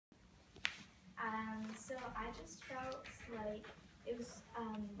So I just felt like it was,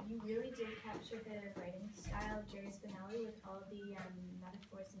 you really did capture the writing style of Jerry Spinelli with all the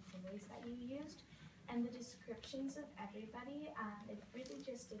metaphors and similes that you used. And the descriptions of everybody, it really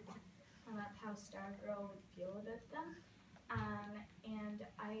just did come up how Stargirl would feel about them. And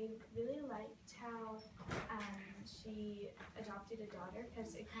I really liked how she adopted a daughter,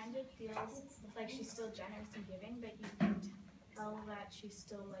 because it kind of feels like she's still generous and giving, but you can tell that she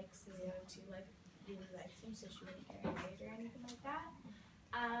still likes Leo too, like really likes him, so she wouldn't carry weight or anything like that.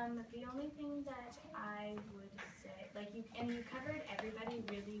 The only thing that I would say, like you covered everybody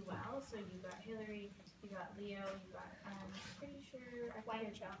really well. So you got Hillary, you got Leo, you got pretty sure I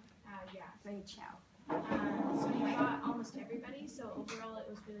forget. Yeah. Rachel. So you got almost everybody. So overall, it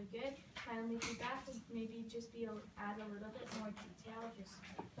was really good. My only feedback would maybe just be add a little bit more detail, just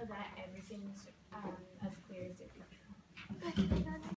so that everything's as clear as it could.